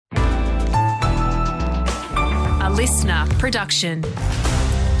listener production.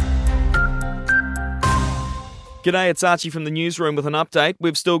 G'day, it's Archie from the newsroom with an update.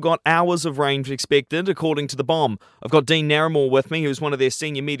 We've still got hours of rain expected, according to the BOM. I've got Dean Narramore with me, who's one of their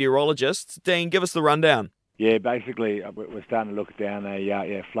senior meteorologists. Dean, give us the rundown. Yeah, basically, we're starting to look down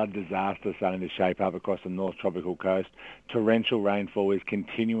a flood disaster starting to shape up across the North Tropical Coast. Torrential rainfall is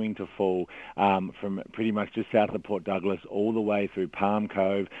continuing to fall from pretty much just south of Port Douglas all the way through Palm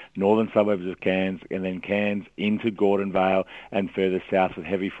Cove, northern suburbs of Cairns, and then Cairns into Gordon Vale and further south with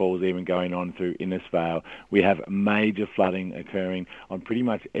heavy falls even going on through Innisfail. We have major flooding occurring on pretty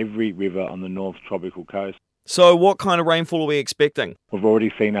much every river on the North Tropical Coast. So what kind of rainfall are we expecting? We've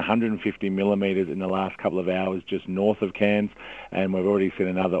already seen 150 millimetres in the last couple of hours just north of Cairns, and we've already seen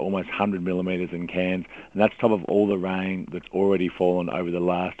another almost 100 millimetres in Cairns, and that's top of all the rain that's already fallen over the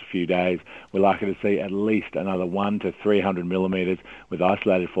last few days. We're likely to see at least another 100 to 300 millimetres with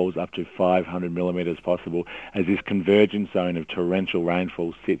isolated falls up to 500 millimetres possible as this convergence zone of torrential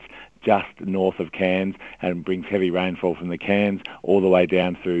rainfall sits just north of Cairns and brings heavy rainfall from the Cairns all the way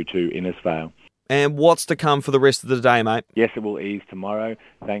down through to Innisfail. And what's to come for the rest of the day, mate? Yes, it will ease tomorrow,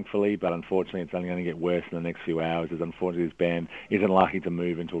 thankfully, but unfortunately it's only going to get worse in the next few hours as unfortunately this band isn't likely to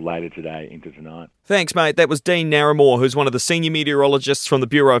move until later today into tonight. Thanks, mate. That was Dean Narramore, who's one of the senior meteorologists from the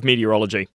Bureau of Meteorology.